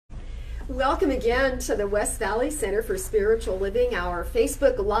Welcome again to the West Valley Center for Spiritual Living, our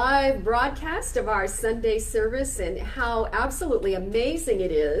Facebook Live broadcast of our Sunday service, and how absolutely amazing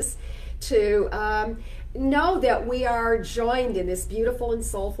it is to know that we are joined in this beautiful and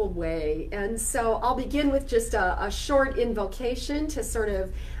soulful way. And so I'll begin with just a short invocation to sort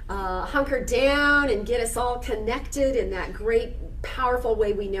of hunker down and get us all connected in that great, powerful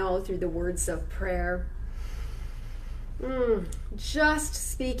way we know through the words of prayer. Just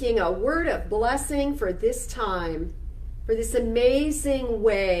speaking a word of blessing for this time, for this amazing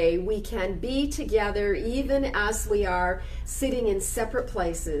way we can be together even as we are sitting in separate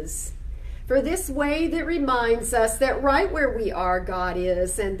places. For this way that reminds us that right where we are, God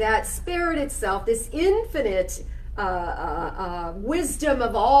is, and that Spirit itself, this infinite wisdom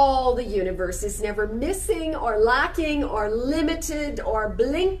of all the universe, is never missing or lacking or limited or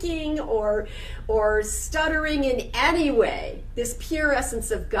blinking or stuttering in any way. This pure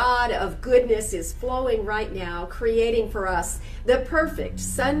essence of God, of goodness, is flowing right now, creating for us the perfect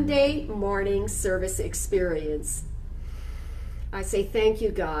Sunday morning service experience. I say thank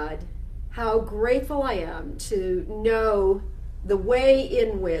you, God. How grateful I am to know the way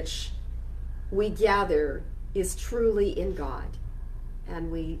in which we gather is truly in God.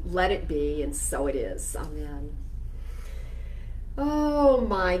 And we let it be, and so it is. Amen. Oh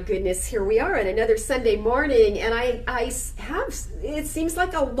my goodness, here we are on another Sunday morning, and I have, it seems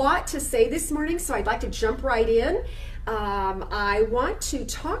like a lot to say this morning, so I'd like to jump right in. I want to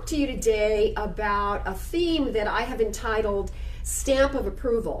talk to you today about a theme that I have entitled Stamp of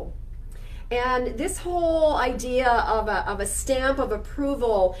Approval. And this whole idea of a stamp of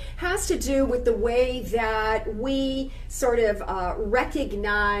approval has to do with the way that we sort of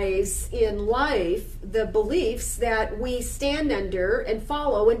recognize in life the beliefs that we stand under and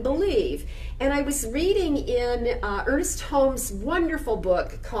follow and believe. And I was reading in Ernest Holmes' wonderful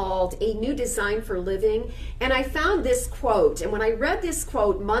book called A New Design for Living, and I found this quote. And when I read this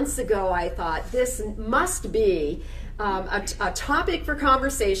quote months ago, I thought this must be a topic for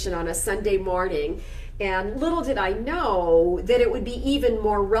conversation on a Sunday morning, and little did I know that it would be even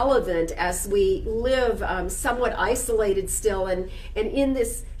more relevant as we live somewhat isolated still and in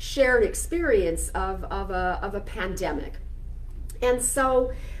this shared experience of a pandemic. And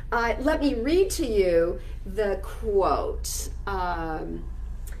so let me read to you the quote.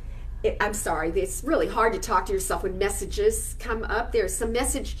 I'm sorry, it's really hard to talk to yourself when messages come up. There's some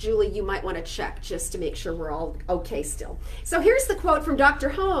message, Julie, you might want to check just to make sure we're all okay still. So here's the quote from Dr.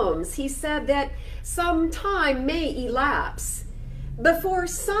 Holmes. He said that some time may elapse before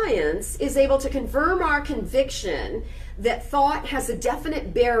science is able to confirm our conviction that thought has a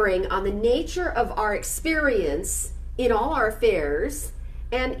definite bearing on the nature of our experience in all our affairs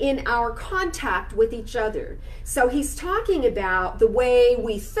and in our contact with each other. So he's talking about the way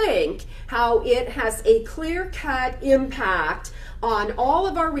we think, how it has a clear-cut impact on all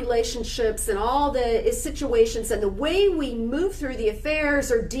of our relationships and all the situations and the way we move through the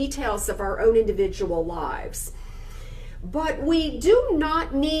affairs or details of our own individual lives. But we do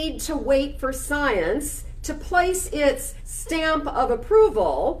not need to wait for science to place its stamp of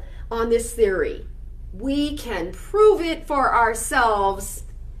approval on this theory. We can prove it for ourselves,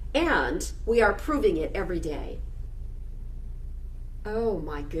 and we are proving it every day. Oh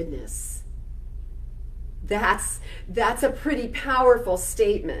my goodness. That's a pretty powerful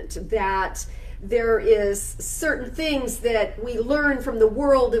statement, that there is certain things that we learn from the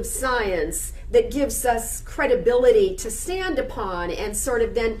world of science that gives us credibility to stand upon and sort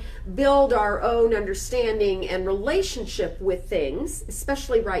of then build our own understanding and relationship with things,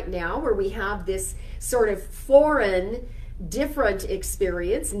 especially right now where we have this sort of foreign, different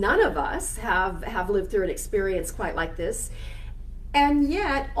experience. None of us have lived through an experience quite like this. And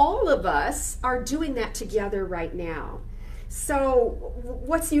yet all of us are doing that together right now. So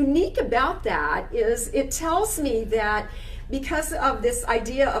what's unique about that is it tells me that because of this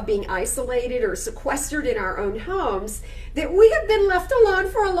idea of being isolated or sequestered in our own homes, that we have been left alone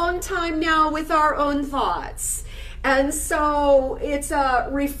for a long time now with our own thoughts. And so it's a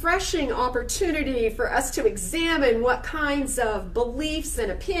refreshing opportunity for us to examine what kinds of beliefs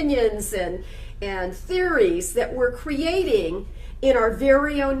and opinions and theories that we're creating in our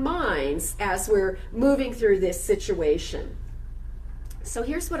very own minds as we're moving through this situation. So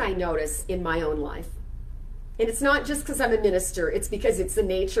here's what I notice in my own life. And it's not just because I'm a minister, it's because it's the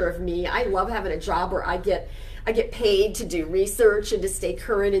nature of me. I love having a job where I get paid to do research and to stay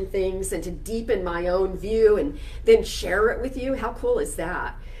current in things and to deepen my own view and then share it with you. How cool is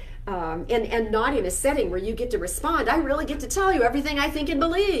that? And not in a setting where you get to respond. I really get to tell you everything I think and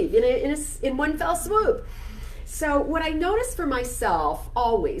believe in one fell swoop. So what I notice for myself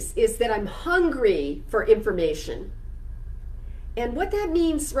always is that I'm hungry for information. And what that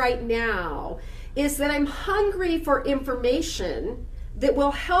means right now is that I'm hungry for information that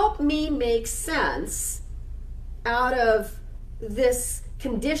will help me make sense out of this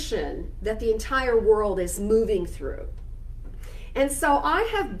condition that the entire world is moving through. And so I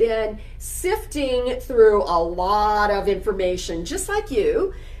have been sifting through a lot of information, just like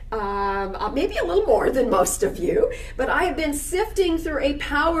you, maybe a little more than most of you, but I have been sifting through a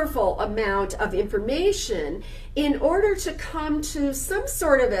powerful amount of information in order to come to some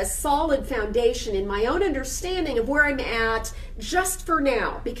sort of a solid foundation in my own understanding of where I'm at just for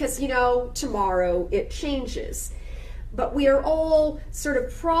now, because, tomorrow it changes. But we are all sort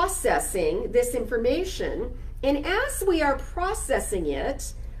of processing this information, and as we are processing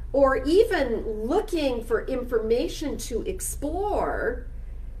it, or even looking for information to explore,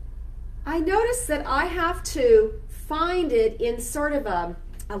 I notice that I have to find it in sort of a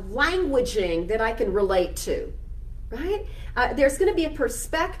languaging that I can relate to, right? There's going to be a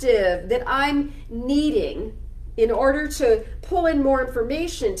perspective that I'm needing in order to pull in more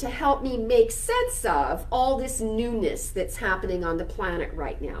information to help me make sense of all this newness that's happening on the planet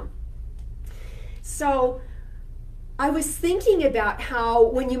right now. So I was thinking about how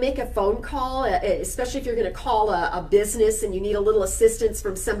when you make a phone call, especially if you're going to call a business and you need a little assistance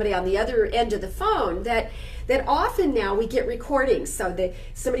from somebody on the other end of the phone, that often now we get recordings. So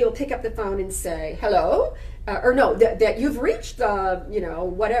somebody will pick up the phone and say, hello, that you've reached the,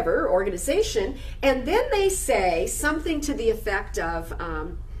 whatever organization. And then they say something to the effect of,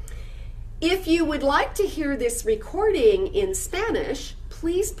 if you would like to hear this recording in Spanish,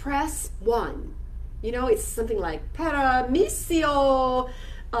 please press 1. It's something like Permiso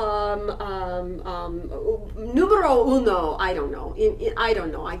numero uno. I don't know. I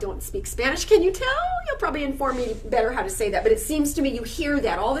don't know. I don't speak Spanish. Can you tell? You'll probably inform me better how to say that. But it seems to me you hear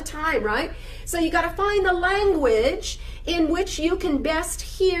that all the time, right? So you got to find the language in which you can best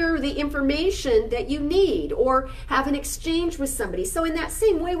hear the information that you need or have an exchange with somebody. So in that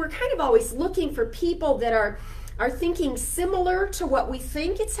same way, we're kind of always looking for people that are thinking similar to what we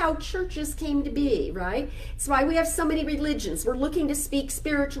think. It's how churches came to be, right? It's why we have so many religions. We're looking to speak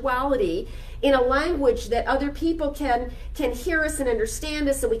spirituality in a language that other people can hear us and understand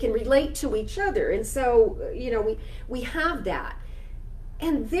us, and we can relate to each other. And so, we have that.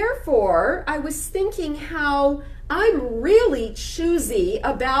 And therefore, I was thinking how I'm really choosy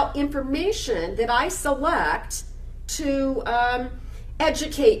about information that I select to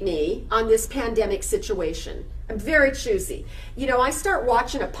educate me on this pandemic situation. I'm very choosy. I start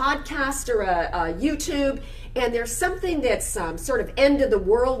watching a podcast or a YouTube, and there's something that's sort of end of the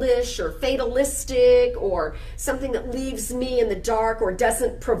world-ish or fatalistic or something that leaves me in the dark or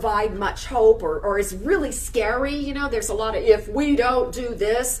doesn't provide much hope or is really scary. There's a lot of, if we don't do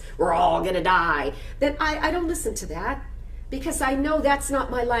this, we're all going to die. Then I don't listen to that because I know that's not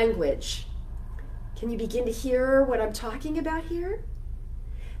my language. Can you begin to hear what I'm talking about here?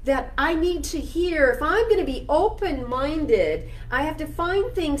 That I need to hear, if I'm going to be open-minded, I have to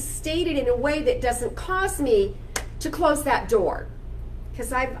find things stated in a way that doesn't cause me to close that door.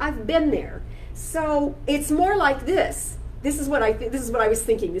 Because I've been there. So it's more like this. This is what I was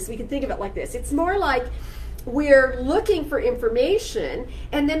thinking. We can think of it like this. It's more like we're looking for information,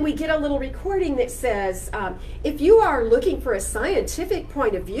 and then we get a little recording that says, if you are looking for a scientific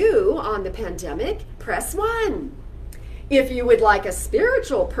point of view on the pandemic, press 1. If you would like a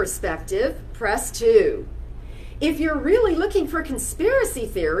spiritual perspective, press 2. If you're really looking for conspiracy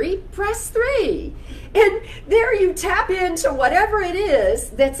theory, press 3. And there you tap into whatever it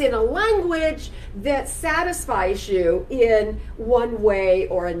is that's in a language that satisfies you in one way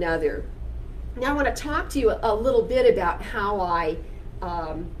or another. Now I want to talk to you a little bit about how I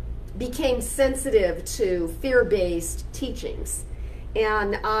became sensitive to fear-based teachings.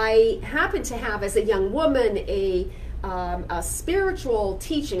 And I happened to have, as a young woman, a spiritual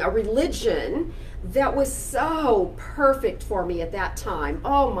teaching, a religion that was so perfect for me at that time.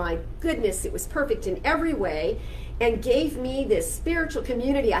 Oh my goodness, it was perfect in every way and gave me this spiritual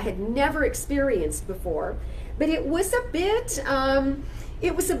community I had never experienced before. But it was a bit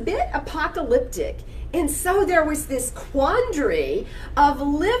apocalyptic. And so there was this quandary of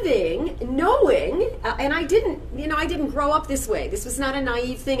living, knowing, and I didn't grow up this way. This was not a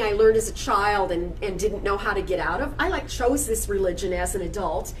naive thing I learned as a child and didn't know how to get out of. I chose this religion as an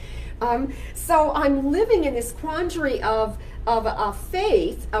adult. So I'm living in this quandary of a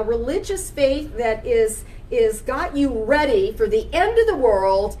faith, a religious faith that is got you ready for the end of the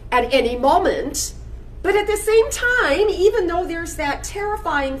world at any moment. But at the same time, even though there's that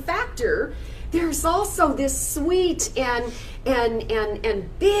terrifying factor, there's also this sweet and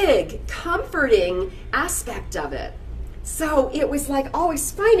big, comforting aspect of it. So it was like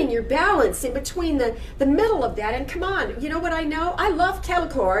always finding your balance in between the middle of that. And come on, you know what I know? I love kettle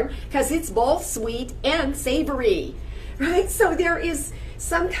corn because it's both sweet and savory, right? So there is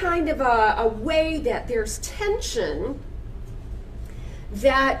some kind of a way that there's tension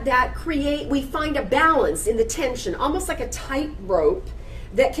that we find a balance in the tension, almost like a tightrope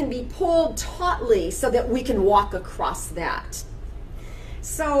that can be pulled tautly so that we can walk across that.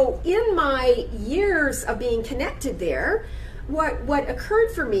 So in my years of being connected there, what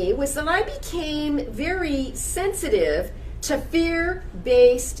occurred for me was that I became very sensitive to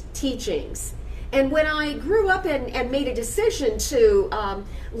fear-based teachings. And when I grew up and made a decision to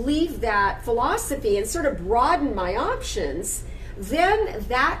leave that philosophy and sort of broaden my options, then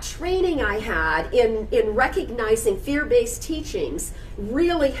that training I had in recognizing fear-based teachings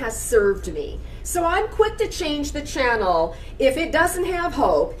really has served me. So I'm quick to change the channel. If it doesn't have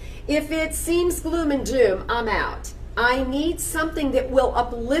hope, if it seems gloom and doom, I'm out. I need something that will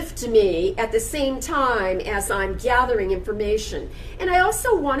uplift me at the same time as I'm gathering information. And I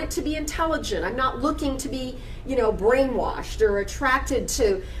also want it to be intelligent. I'm not looking to be, brainwashed or attracted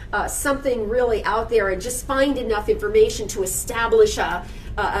to something really out there and just find enough information to establish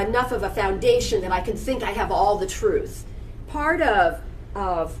enough of a foundation that I can think I have all the truth. Part of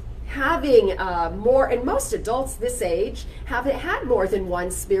having more, and most adults this age have had more than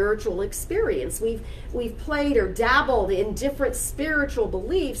one spiritual experience. We've played or dabbled in different spiritual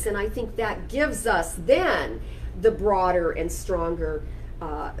beliefs, and I think that gives us then the broader and stronger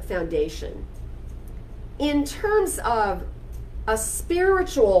foundation. In terms of a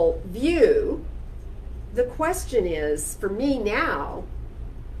spiritual view, the question is, for me now,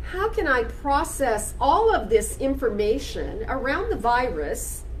 how can I process all of this information around the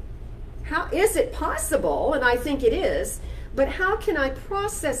virus? How is it possible? And I think it is, but how can I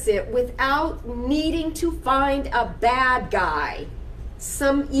process it without needing to find a bad guy,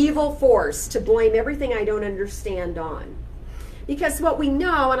 some evil force to blame everything I don't understand on? Because what we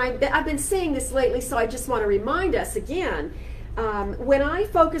know, and I've been saying this lately, so I just want to remind us again, when I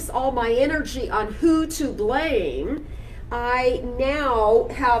focus all my energy on who to blame, I now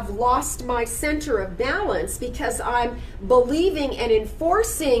have lost my center of balance because I'm believing and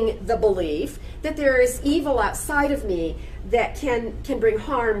enforcing the belief that there is evil outside of me that can bring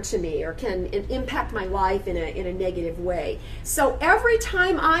harm to me or can impact my life in a negative way. So every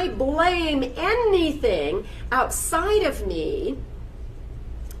time I blame anything outside of me,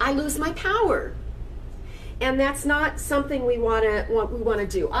 I lose my power. And that's not something we want to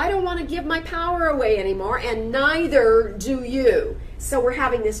do. I don't want to give my power away anymore, and neither do you. So we're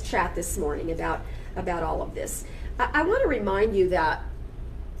having this chat this morning about all of this. I want to remind you that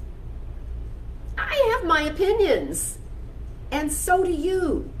I have my opinions, and so do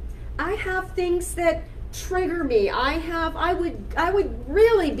you. I have things that trigger me. I would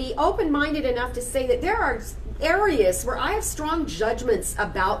really be open-minded enough to say that there are areas where I have strong judgments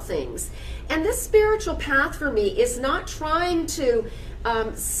about things. And this spiritual path for me is not trying to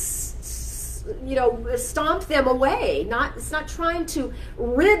stomp them away. It's not trying to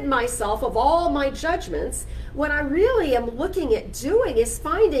rid myself of all my judgments. What I really am looking at doing is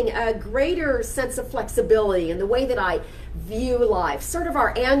finding a greater sense of flexibility in the way that I view life. Sort of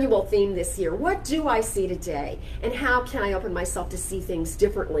our annual theme this year. What do I see today? And how can I open myself to see things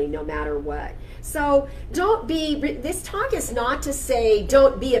differently no matter what? So this talk is not to say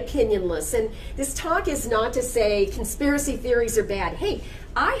don't be opinionless. And this talk is not to say conspiracy theories are bad. Hey,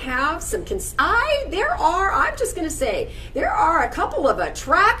 I have some, I'm just going to say, there are a couple of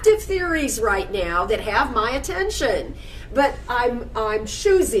attractive theories right now that have my attention. But I'm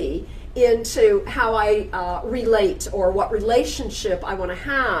choosy into how I relate or what relationship I want to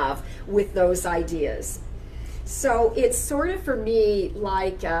have with those ideas. So it's sort of for me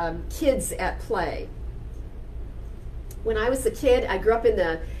like kids at play. When I was a kid, I grew up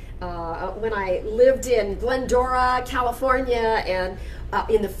when I lived in Glendora, California, and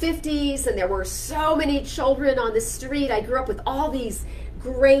in the 50s, and there were so many children on the street. I grew up with all these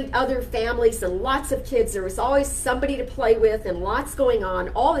great other families and lots of kids. There was always somebody to play with and lots going on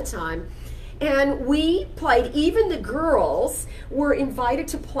all the time. And we played, even the girls were invited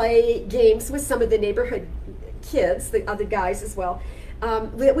to play games with some of the neighborhood kids, the other guys as well.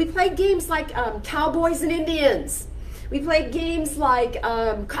 We played games like Cowboys and Indians. We played games like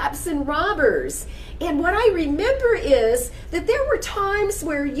Cops and Robbers. And what I remember is that there were times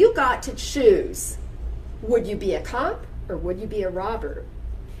where you got to choose. Would you be a cop or would you be a robber?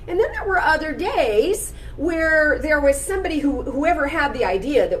 And then there were other days where there was somebody whoever had the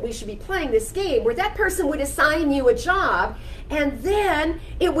idea that we should be playing this game, where that person would assign you a job, and then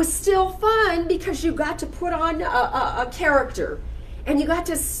it was still fun because you got to put on a character, and you got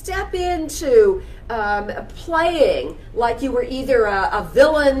to step into playing like you were either a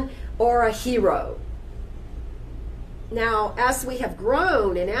villain or a hero. Now, as we have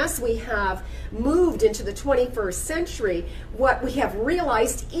grown and as we have moved into the 21st century, what we have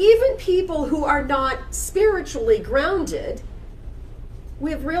realized, even people who are not spiritually grounded,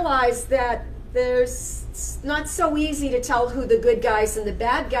 we have realized that it's not so easy to tell who the good guys and the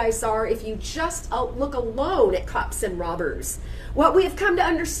bad guys are if you just look alone at cops and robbers. What we have come to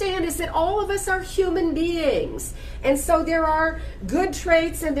understand is that all of us are human beings. And so there are good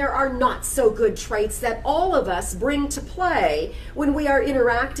traits and there are not so good traits that all of us bring to play when we are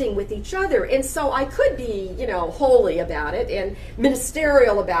interacting with each other. And so I could be, holy about it and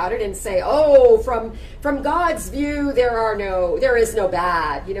ministerial about it and say, oh, from God's view, there is no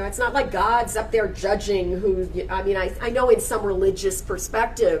bad. It's not like God's up there judging who, I know in some religious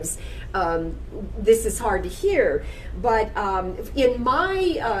perspectives, this is hard to hear, but in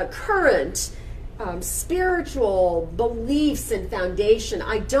my current spiritual beliefs and foundation,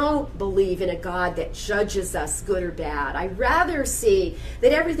 I don't believe in a God that judges us good or bad. I rather see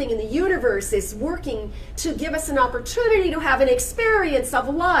that everything in the universe is working to give us an opportunity to have an experience of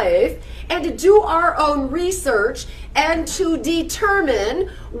life and to do our own research and to determine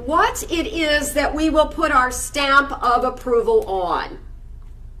what it is that we will put our stamp of approval on.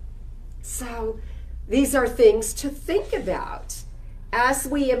 So these are things to think about. As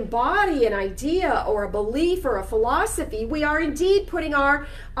we embody an idea or a belief or a philosophy, we are indeed putting our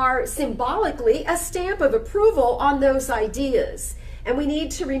symbolically a stamp of approval on those ideas. And we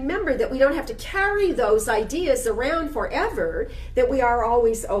need to remember that we don't have to carry those ideas around forever, that we are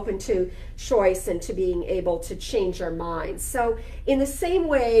always open to choice and to being able to change our minds. So in the same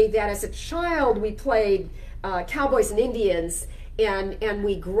way that as a child we played cowboys and Indians, and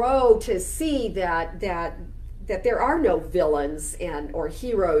we grow to see that there are no villains or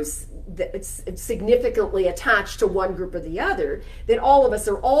heroes that it's significantly attached to one group or the other, that all of us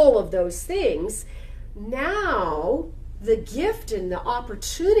are all of those things. Now, the gift and the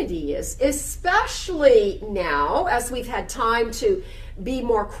opportunity is, especially now, as we've had time to be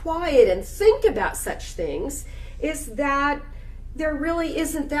more quiet and think about such things, is that there really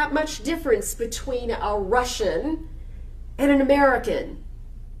isn't that much difference between a Russian and an American.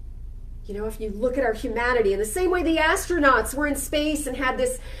 If you look at our humanity, in the same way the astronauts were in space and had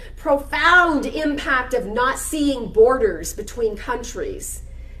this profound impact of not seeing borders between countries.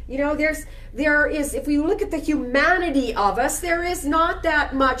 There is, if we look at the humanity of us, there is not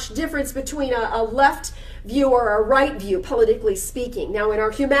that much difference between a left view or a right view, politically speaking. Now, in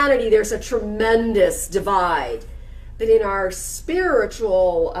our humanity, there's a tremendous divide. But in our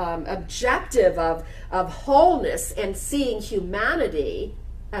spiritual objective of wholeness and seeing humanity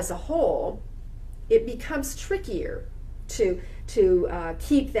as a whole, it becomes trickier to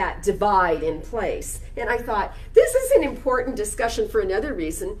keep that divide in place. And I thought, this is an important discussion for another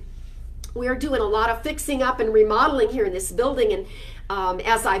reason. We are doing a lot of fixing up and remodeling here in this building, and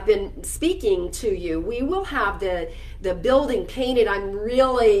as I've been speaking to you, we will have the building painted. I'm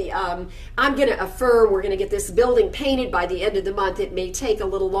going to affirm we're going to get this building painted by the end of the month. It may take a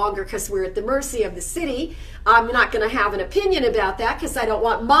little longer because we're at the mercy of the city. I'm not going to have an opinion about that because I don't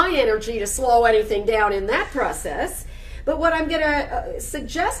want my energy to slow anything down in that process. But what I'm going to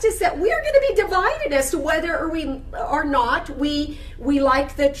suggest is that we're going to be divided as to whether or not we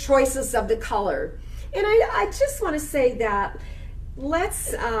like the choices of the color. And I just want to say that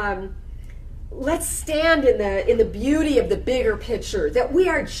let's stand in the beauty of the bigger picture, that we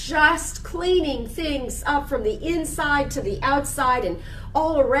are just cleaning things up from the inside to the outside and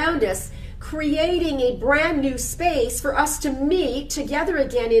all around us, creating a brand new space for us to meet together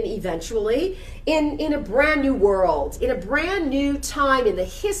again eventually in a brand new world, in a brand new time in the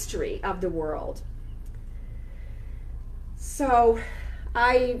history of the world. So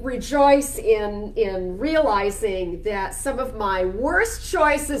I rejoice in realizing that some of my worst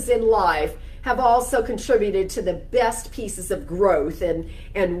choices in life have also contributed to the best pieces of growth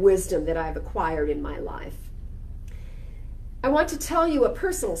and wisdom that I've acquired in my life. I want to tell you a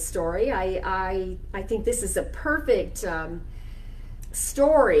personal story. I think this is a perfect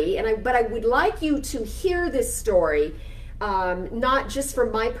story, but I would like you to hear this story, not just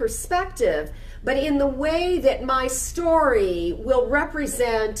from my perspective, but in the way that my story will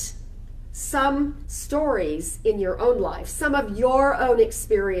represent some stories in your own life, some of your own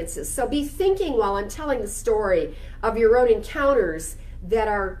experiences. So be thinking while I'm telling the story of your own encounters that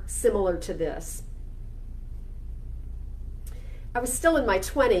are similar to this. I was still in my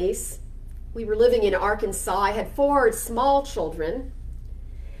 20s. We were living in Arkansas. I had 4 small children,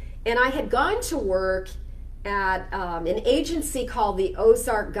 and I had gone to work at an agency called the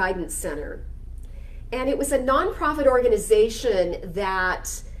Ozark Guidance Center. And it was a nonprofit organization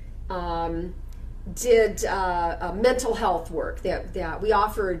that did mental health work, that we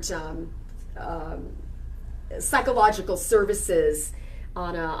offered psychological services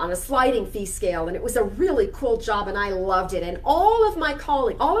on a sliding fee scale, and it was a really cool job, and I loved it. And all of my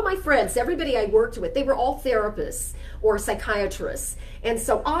colleagues, all of my friends, everybody I worked with, they were all therapists or psychiatrists. And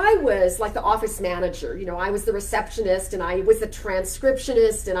so I was like the office manager. You know, I was the receptionist, and I was the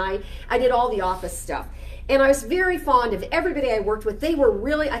transcriptionist, and I did all the office stuff. And I was very fond of everybody I worked with. They were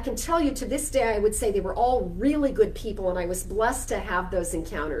really, I can tell you to this day, I would say they were all really good people, and I was blessed to have those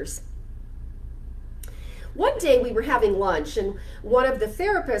encounters. One day we were having lunch, and one of the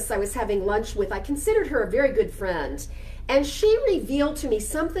therapists I was having lunch with, I considered her a very good friend, and she revealed to me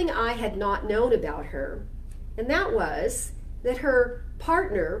something I had not known about her, and that was that her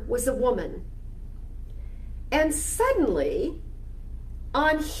partner was a woman. And suddenly,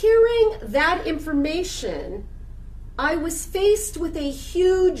 on hearing that information, I was faced with a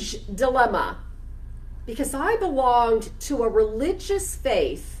huge dilemma, because I belonged to a religious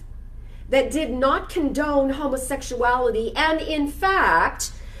faith that did not condone homosexuality, and in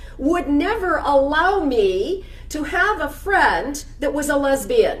fact would never allow me to have a friend that was a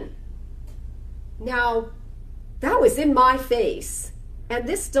lesbian. Now, that was in my face, and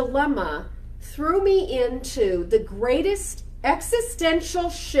this dilemma threw me into the greatest existential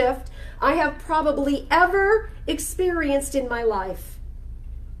shift I have probably ever experienced in my life,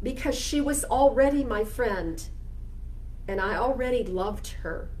 because she was already my friend, and I already loved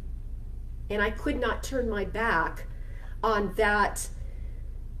her. And I could not turn my back on that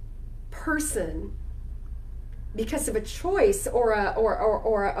person because of a choice or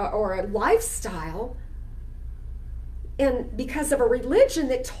a lifestyle, and because of a religion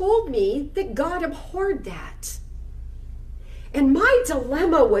that told me that God abhorred that. And my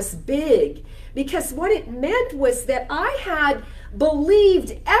dilemma was big, because what it meant was that I had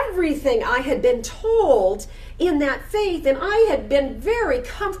believed everything I had been told in that faith, and I had been very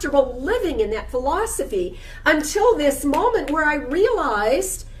comfortable living in that philosophy until this moment where I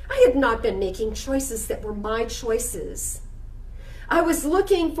realized I had not been making choices that were my choices. I was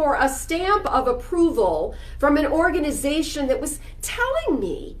looking for a stamp of approval from an organization that was telling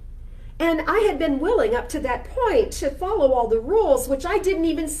me, and I had been willing up to that point to follow all the rules, which I didn't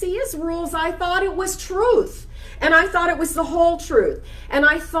even see as rules. I thought it was truth. And I thought it was the whole truth. And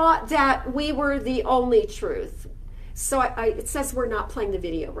I thought that we were the only truth. So it says we're not playing the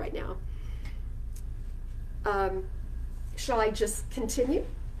video right now. Shall I just continue?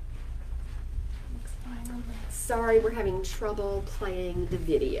 Sorry, we're having trouble playing the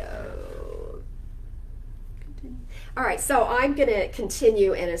video. Continue. All right, so I'm going to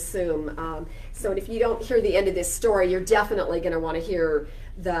continue and assume. So if you don't hear the end of this story, you're definitely going to want to hear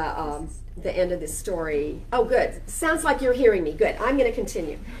the end of this story. Oh, good. Sounds like you're hearing me. Good. I'm going to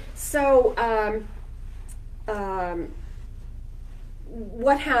continue. So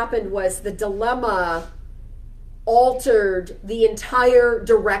what happened was the dilemma altered the entire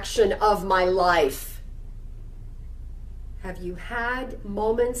direction of my life. Have you had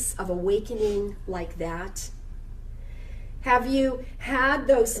moments of awakening like that? Have you had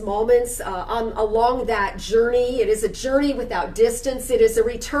those moments along that journey? It is a journey without distance. It is a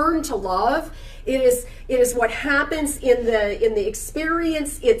return to love. It is what happens in the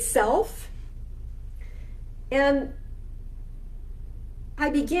experience itself. And I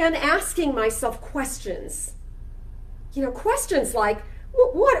began asking myself questions. You know, questions like,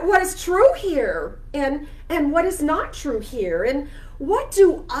 what is true here? And what is not true here? And what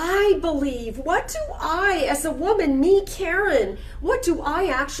do I believe? What do I, as a woman, me, Karen, what do I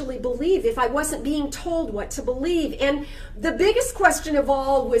actually believe if I wasn't being told what to believe? And the biggest question of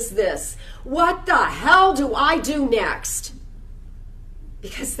all was this: what the hell do I do next?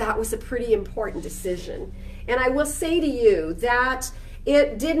 Because that was a pretty important decision. And I will say to you that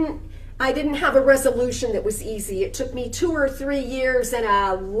I didn't have a resolution that was easy. It took me 2 or 3 years and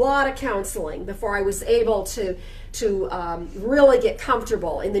a lot of counseling before I was able to really get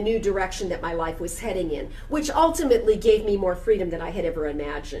comfortable in the new direction that my life was heading in, which ultimately gave me more freedom than I had ever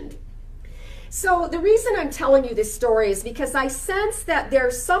imagined. So the reason I'm telling you this story is because I sense that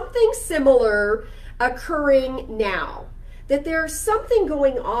there's something similar occurring now. That there's something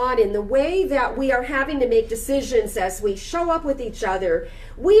going on in the way that we are having to make decisions as we show up with each other.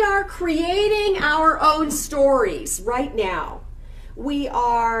 We are creating our own stories right now. we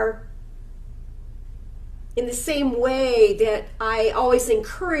are, in the same way that I always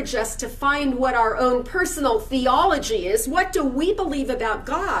encourage us to find what our own personal theology is, what do we believe about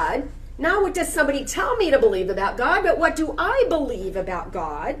God? Not what does somebody tell me to believe about God, but what do I believe about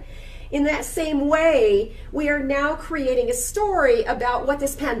God? In that same way, we are now creating a story about what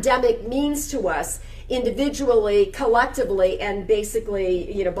this pandemic means to us individually, collectively, and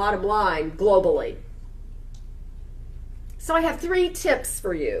basically, bottom line, globally. So I have 3 tips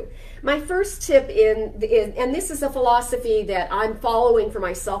for you. My first tip, and this is a philosophy that I'm following for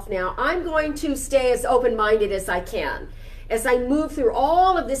myself now, I'm going to stay as open-minded as I can. As I move through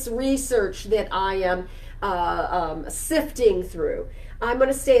all of this research that I am sifting through, I'm going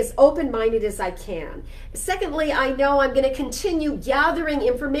to stay as open-minded as I can. Secondly, I know I'm going to continue gathering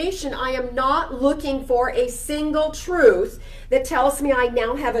information. I am not looking for a single truth that tells me I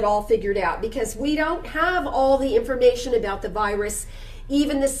now have it all figured out, because we don't have all the information about the virus.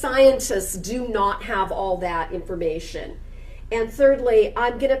 Even the scientists do not have all that information. And thirdly,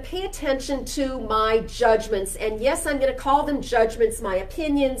 I'm going to pay attention to my judgments. And yes, I'm going to call them judgments, my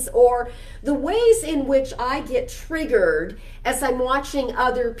opinions, or the ways in which I get triggered as I'm watching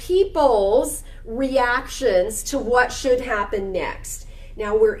other people's reactions to what should happen next.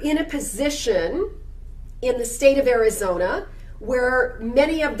 Now, we're in a position in the state of Arizona where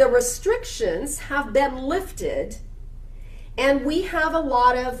many of the restrictions have been lifted, and we have a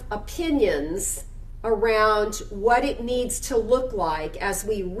lot of opinions around what it needs to look like as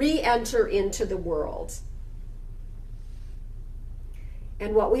we re-enter into the world.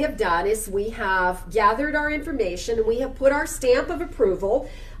 And what we have done is we have gathered our information and we have put our stamp of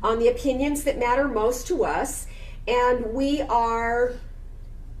approval on the opinions that matter most to us, and we are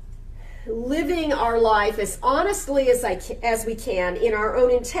living our life as honestly as we can, in our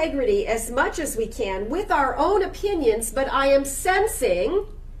own integrity as much as we can, with our own opinions. But I am sensing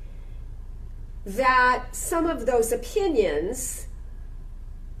that some of those opinions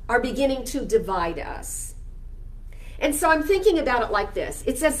are beginning to divide us. And so I'm thinking about it like this.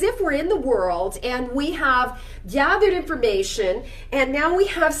 It's as if we're in the world and we have gathered information, and now we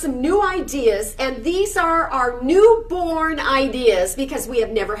have some new ideas, and these are our newborn ideas because we have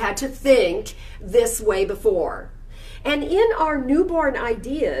never had to think this way before. And in our newborn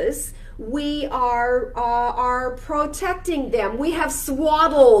ideas, we are protecting them. We have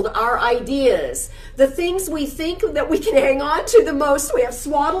swaddled our ideas. The things we think that we can hang on to the most, we have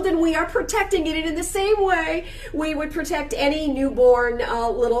swaddled, and we are protecting it in the same way we would protect any newborn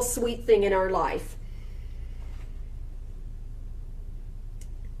little sweet thing in our life.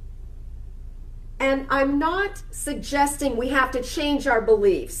 And I'm not suggesting we have to change our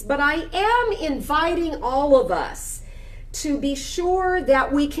beliefs, but I am inviting all of us to be sure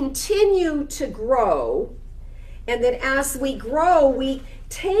that we continue to grow, and that as we grow, we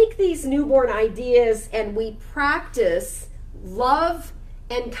take these newborn ideas and we practice love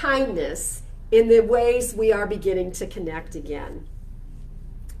and kindness in the ways we are beginning to connect again.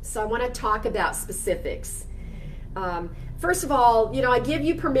 So I want to talk about specifics. First of all, I give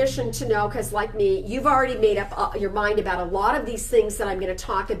you permission to know, because like me, you've already made up your mind about a lot of these things that I'm going to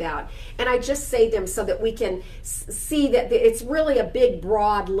talk about. And I just say them so that we can see that it's really a big,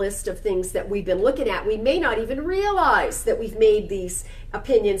 broad list of things that we've been looking at. We may not even realize that we've made these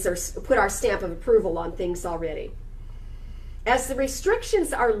opinions or put our stamp of approval on things already. As the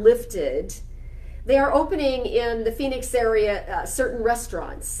restrictions are lifted, they are opening in the Phoenix area certain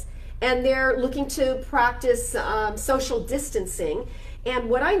restaurants, and they're looking to practice social distancing.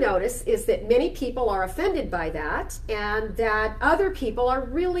 And what I notice is that many people are offended by that, and that other people are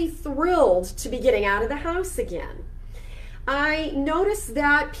really thrilled to be getting out of the house again. I notice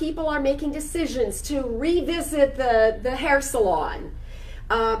that people are making decisions to revisit the hair salon.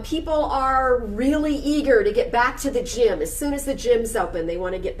 People are really eager to get back to the gym. As soon as the gym's open, they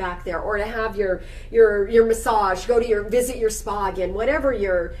want to get back there, or to have your massage, visit your spa again, whatever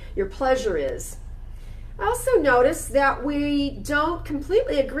your pleasure is. I also notice that we don't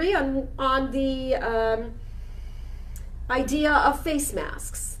completely agree on the idea of face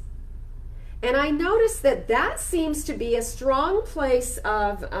masks. And I notice that seems to be a strong place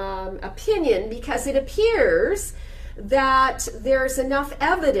of opinion, because it appears that there's enough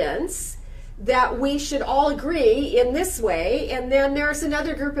evidence that we should all agree in this way, and then there's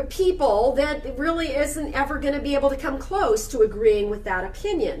another group of people that really isn't ever going to be able to come close to agreeing with that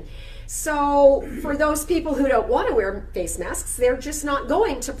opinion. So for those people who don't want to wear face masks, they're just not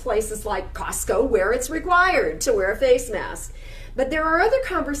going to places like Costco where it's required to wear a face mask. But there are other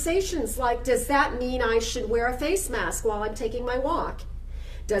conversations like, does that mean I should wear a face mask while I'm taking my walk?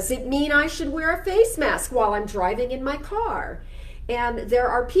 Does it mean I should wear a face mask while I'm driving in my car? And there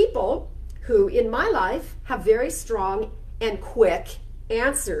are people who, in my life, have very strong and quick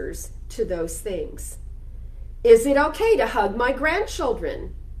answers to those things. Is it okay to hug my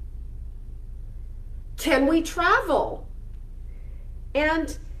grandchildren? Can we travel?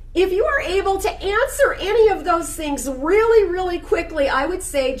 And if you are able to answer any of those things really, really quickly, I would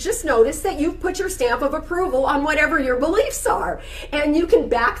say just notice that you've put your stamp of approval on whatever your beliefs are. And you can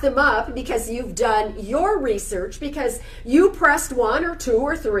back them up because you've done your research, because you pressed 1 or 2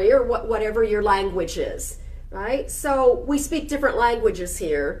 or 3 or whatever your language is, right? So we speak different languages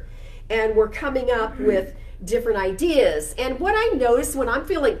here, and we're coming up with different ideas. And what I notice when I'm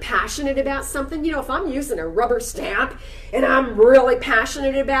feeling passionate about something, if I'm using a rubber stamp and I'm really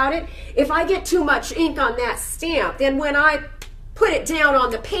passionate about it, if I get too much ink on that stamp, then when I put it down on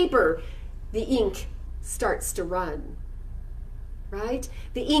the paper, the ink starts to run, right?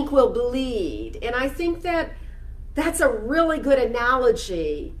 The ink will bleed. And I think that that's a really good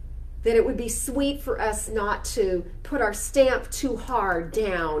analogy, that it would be sweet for us not to put our stamp too hard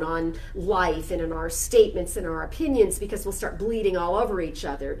down on life and in our statements and our opinions, because we'll start bleeding all over each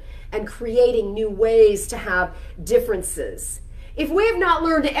other and creating new ways to have differences. If we have not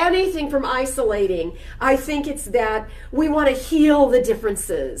learned anything from isolating, I think it's that we want to heal the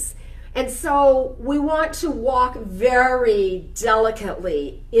differences. And so we want to walk very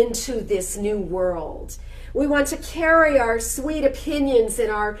delicately into this new world. We want to carry our sweet opinions and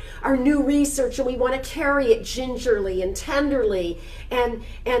our new research, and we want to carry it gingerly and tenderly, and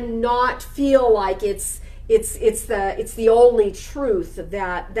not feel like it's the only truth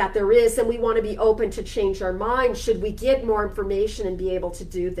that there is. And we want to be open to change our mind should we get more information and be able to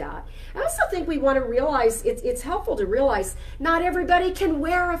do that. I also think we want to realize, it's helpful to realize not everybody can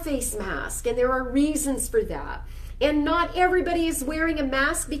wear a face mask, and there are reasons for that. And not everybody is wearing a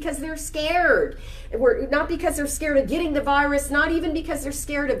mask because they're scared. Not because they're scared of getting the virus, not even because they're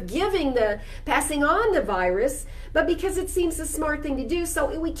scared of passing on the virus, but because it seems the smart thing to do.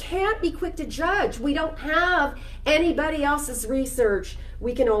 So we can't be quick to judge. We don't have anybody else's research.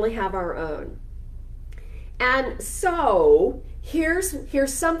 We can only have our own. And so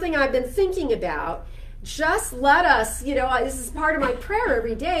here's something I've been thinking about. Just let us, this is part of my prayer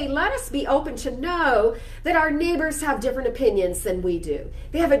every day, let us be open to know that our neighbors have different opinions than we do.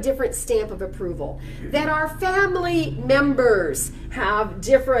 They have a different stamp of approval. That our family members have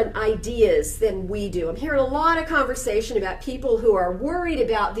different ideas than we do. I'm hearing a lot of conversation about people who are worried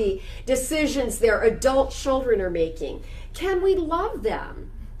about the decisions their adult children are making. Can we love them?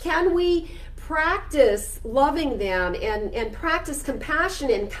 Can we practice loving them and practice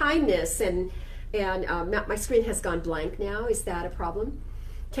compassion and kindness? And my screen has gone blank now. Is that a problem?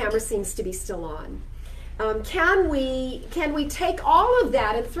 Camera seems to be still on. Can we take all of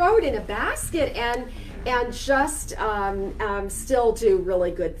that and throw it in a basket and just still do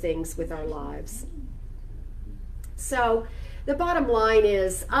really good things with our lives? So the bottom line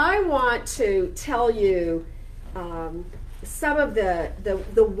is, I want to tell you some of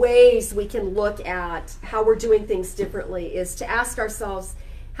the ways we can look at how we're doing things differently is to ask ourselves,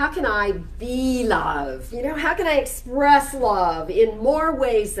 how can I be love? How can I express love in more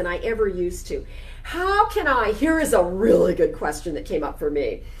ways than I ever used to? Here is a really good question that came up for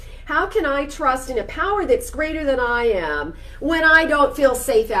me. How can I trust in a power that's greater than I am when I don't feel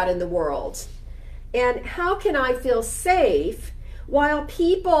safe out in the world? And how can I feel safe while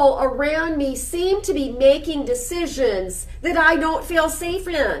people around me seem to be making decisions that I don't feel safe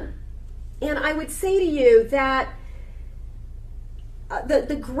in? And I would say to you that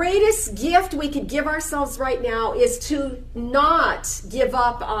the greatest gift we could give ourselves right now is to not give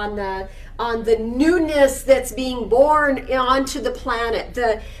up on the newness that's being born onto the planet,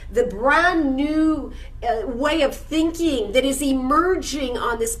 the brand new way of thinking that is emerging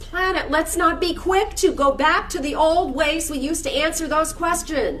on this planet. Let's not be quick to go back to the old ways we used to answer those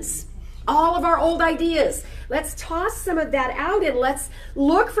questions. All of our old ideas. Let's toss some of that out and let's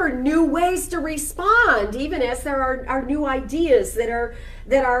look for new ways to respond, even as there are new ideas that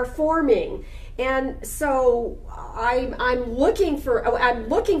are forming. And so I'm looking for,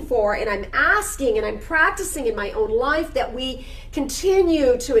 and I'm asking, and I'm practicing in my own life that we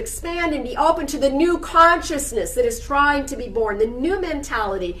continue to expand and be open to the new consciousness that is trying to be born, the new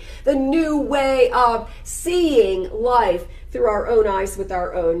mentality, the new way of seeing life through our own eyes, with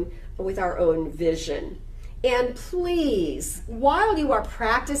our own vision. And please, while you are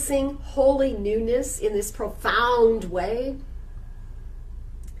practicing holy newness in this profound way,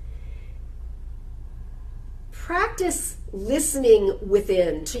 practice listening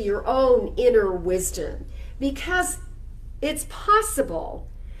within to your own inner wisdom, because it's possible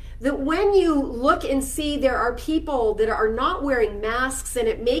that when you look and see there are people that are not wearing masks and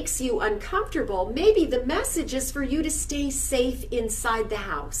it makes you uncomfortable, maybe the message is for you to stay safe inside the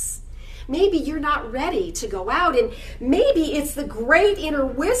house. Maybe you're not ready to go out, and maybe it's the great inner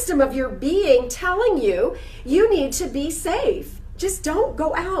wisdom of your being telling you you need to be safe. Just don't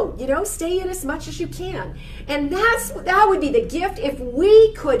go out, stay in as much as you can. And that would be the gift. If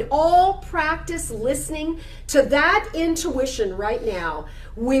we could all practice listening to that intuition right now,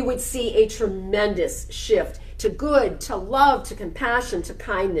 we would see a tremendous shift to good, to love, to compassion, to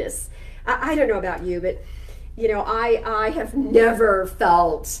kindness. I don't know about you, but I have never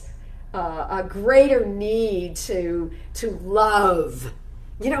felt a greater need to love.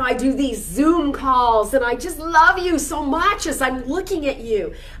 I do these Zoom calls and I just love you so much as I'm looking at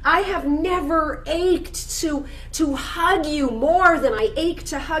you. I have never ached to hug you more than I ache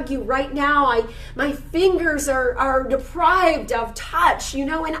to hug you right now. My fingers are deprived of touch, and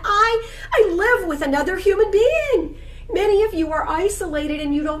I live with another human being. Many of you are isolated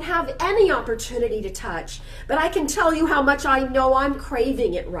and you don't have any opportunity to touch. But I can tell you how much I know I'm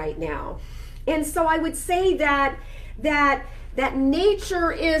craving it right now. And so I would say that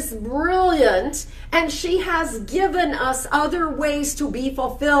nature is brilliant, and she has given us other ways to be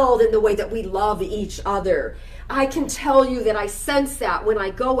fulfilled in the way that we love each other. I can tell you that I sense that when I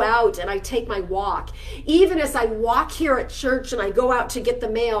go out and I take my walk. Even as I walk here at church and I go out to get the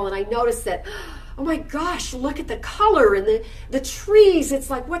mail and I notice that, oh my gosh, look at the color and the trees. It's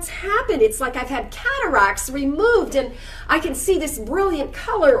like, what's happened? It's like I've had cataracts removed and I can see this brilliant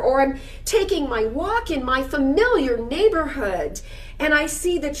color. Or I'm taking my walk in my familiar neighborhood and I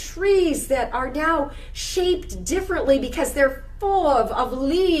see the trees that are now shaped differently because they're full of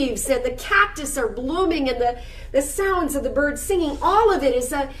leaves, and the cactus are blooming, and the sounds of the birds singing. All of it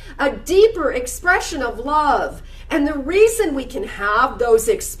is a deeper expression of love. And the reason we can have those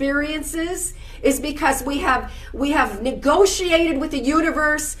experiences is because we have negotiated with the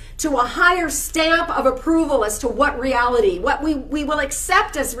universe to a higher stamp of approval as to what we will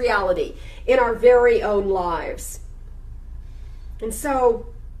accept as reality in our very own lives. And so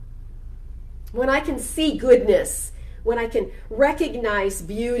when I can see goodness, when I can recognize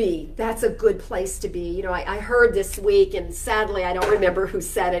beauty, that's a good place to be. I heard this week, and sadly I don't remember who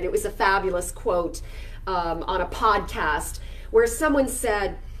said it. It was a fabulous quote on a podcast where someone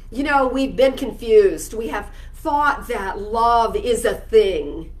said, we've been confused. We have thought that love is a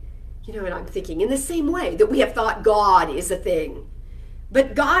thing. And I'm thinking in the same way that we have thought God is a thing.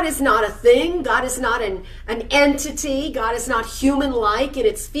 But God is not a thing. God is not an entity. God is not human-like in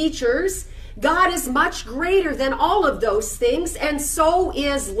its features. God is much greater than all of those things, and so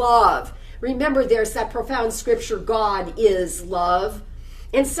is love. Remember, there's that profound scripture, God is love.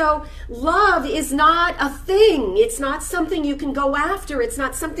 And so love is not a thing. It's not something you can go after. It's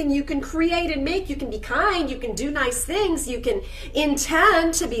not something you can create and make. You can be kind. You can do nice things. You can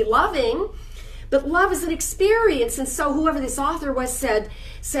intend to be loving. But love is an experience. And so whoever this author was said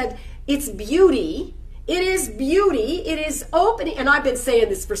it's beauty. It is beauty. It is opening. And I've been saying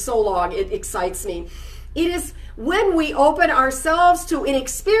this for so long. It excites me. It is when we open ourselves to an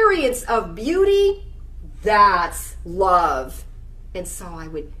experience of beauty, that's love. And so I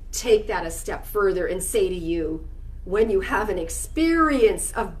would take that a step further and say to you, when you have an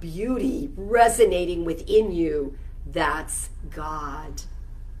experience of beauty resonating within you, that's God.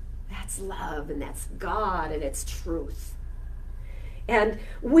 That's love, and that's God, and it's truth. And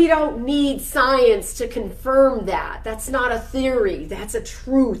we don't need science to confirm that. That's not a theory. That's a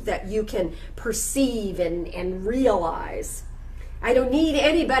truth that you can perceive and realize. I don't need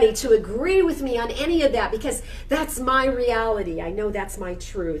anybody to agree with me on any of that because that's my reality. I know that's my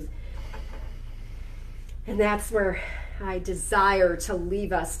truth. And that's where I desire to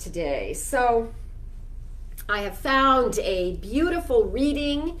leave us today. So I have found a beautiful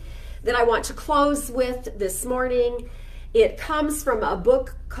reading that I want to close with this morning. It comes from a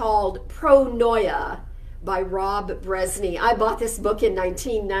book called Pronoia by Rob Bresney. I bought this book in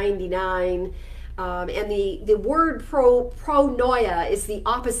 1999. And the word pronoia is the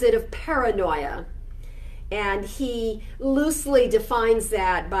opposite of paranoia. And he loosely defines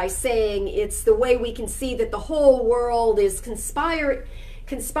that by saying it's the way we can see that the whole world is conspiring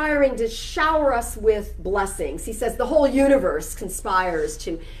to shower us with blessings. He says the whole universe conspires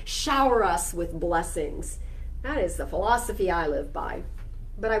to shower us with blessings. That is the philosophy I live by.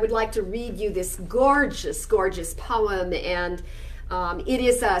 But I would like to read you this gorgeous, gorgeous poem, and it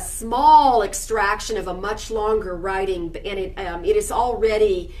is a small extraction of a much longer writing, and it is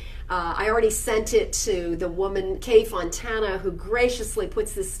already, I already sent it to the woman, Kay Fontana, who graciously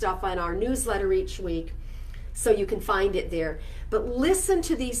puts this stuff on our newsletter each week, so you can find it there. But listen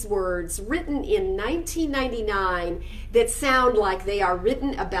to these words written in 1999 that sound like they are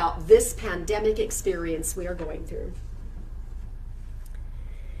written about this pandemic experience we are going through.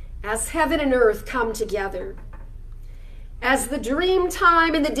 As heaven and earth come together, as the dream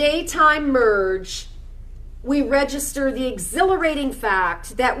time and the daytime merge, we register the exhilarating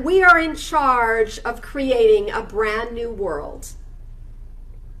fact that we are in charge of creating a brand new world.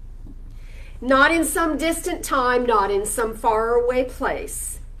 Not in some distant time, not in some faraway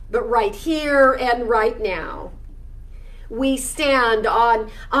place, but right here and right now. We stand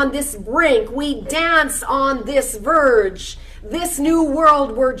on this brink. We dance on this verge. This new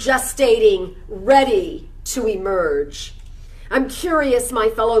world we're gestating, ready to emerge. I'm curious, my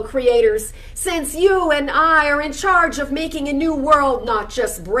fellow creators, since you and I are in charge of making a new world, not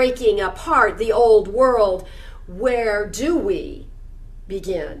just breaking apart the old world, where do we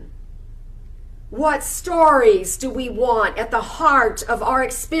begin? What stories do we want at the heart of our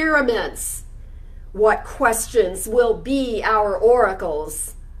experiments? What questions will be our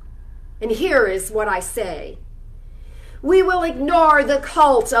oracles? And here is what I say. We will ignore the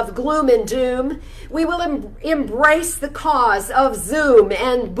cult of gloom and doom. We will embrace the cause of Zoom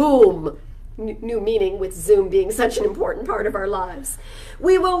and boom. New meaning with Zoom being such an important part of our lives.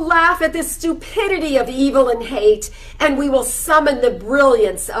 We will laugh at the stupidity of evil and hate, and we will summon the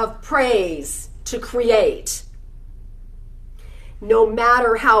brilliance of praise to create. No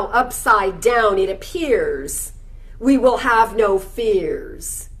matter how upside down it appears, we will have no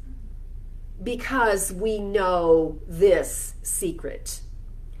fears. Because we know this secret.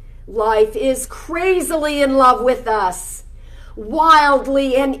 Life is crazily in love with us,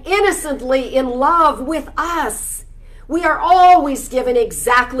 wildly and innocently in love with us. We are always given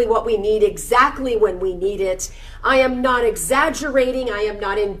exactly what we need, exactly when we need it. I am not exaggerating. I am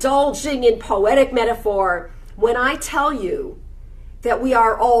not indulging in poetic metaphor when I tell you that we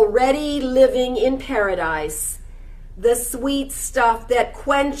are already living in paradise. The sweet stuff that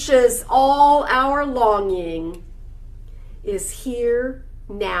quenches all our longing is here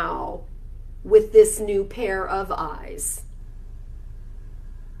now with this new pair of eyes.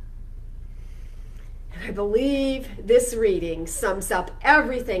 And I believe this reading sums up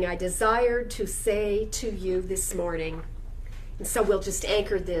everything I desired to say to you this morning. And so we'll just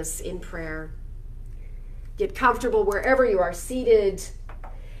anchor this in prayer. Get comfortable wherever you are seated.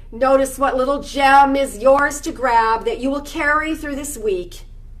 Notice what little gem is yours to grab that you will carry through this week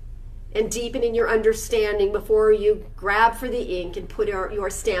and deepen in your understanding before you grab for the ink and put your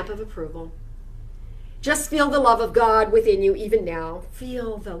stamp of approval. Just feel the love of God within you even now.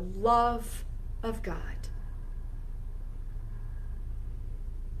 Feel the love of God.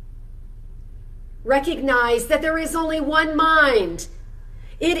 Recognize that there is only one mind.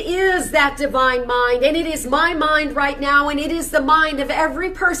 It is that divine mind, and it is my mind right now, and it is the mind of every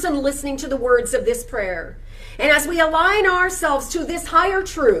person listening to the words of this prayer. And as we align ourselves to this higher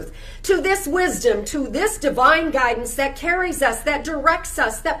truth, to this wisdom, to this divine guidance that carries us, that directs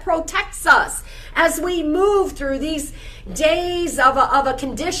us, that protects us, as we move through these days of a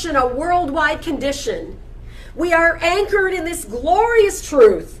condition, a worldwide condition, we are anchored in this glorious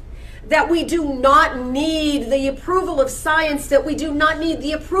truth that we do not need the approval of science, that we do not need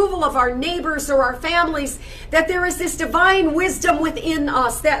the approval of our neighbors or our families, that there is this divine wisdom within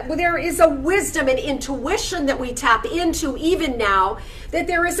us, that there is a wisdom and intuition that we tap into even now, that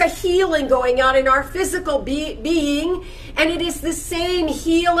there is a healing going on in our physical being, and it is the same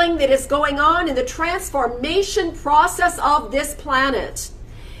healing that is going on in the transformation process of this planet.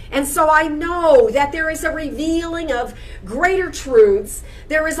 And so I know that there is a revealing of greater truths.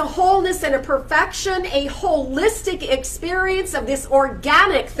 There is a wholeness and a perfection, a holistic experience of this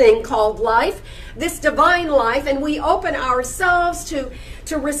organic thing called life, this divine life, and we open ourselves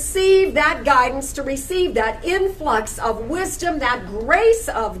to receive that guidance, to receive that influx of wisdom, that grace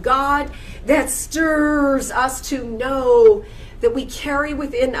of God that stirs us to know that we carry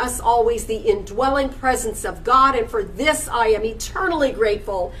within us always the indwelling presence of God. And for this, I am eternally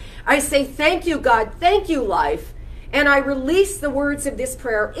grateful. I say, thank you, God. Thank you, life. And I release the words of this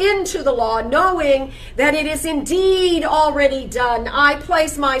prayer into the law, knowing that it is indeed already done. I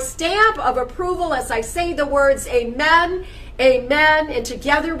place my stamp of approval as I say the words, amen, amen. And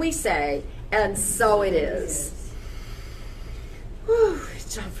together we say, and so it is. Whew,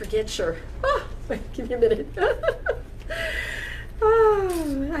 don't forget your, give me a minute.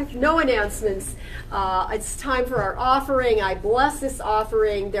 I have no announcements. It's time for our offering. I bless this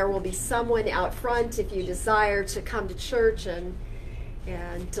offering. There will be someone out front if you desire to come to church and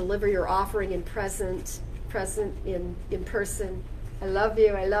deliver your offering in present in person. I love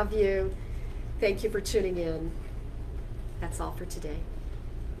you. I love you. Thank you for tuning in. That's all for today.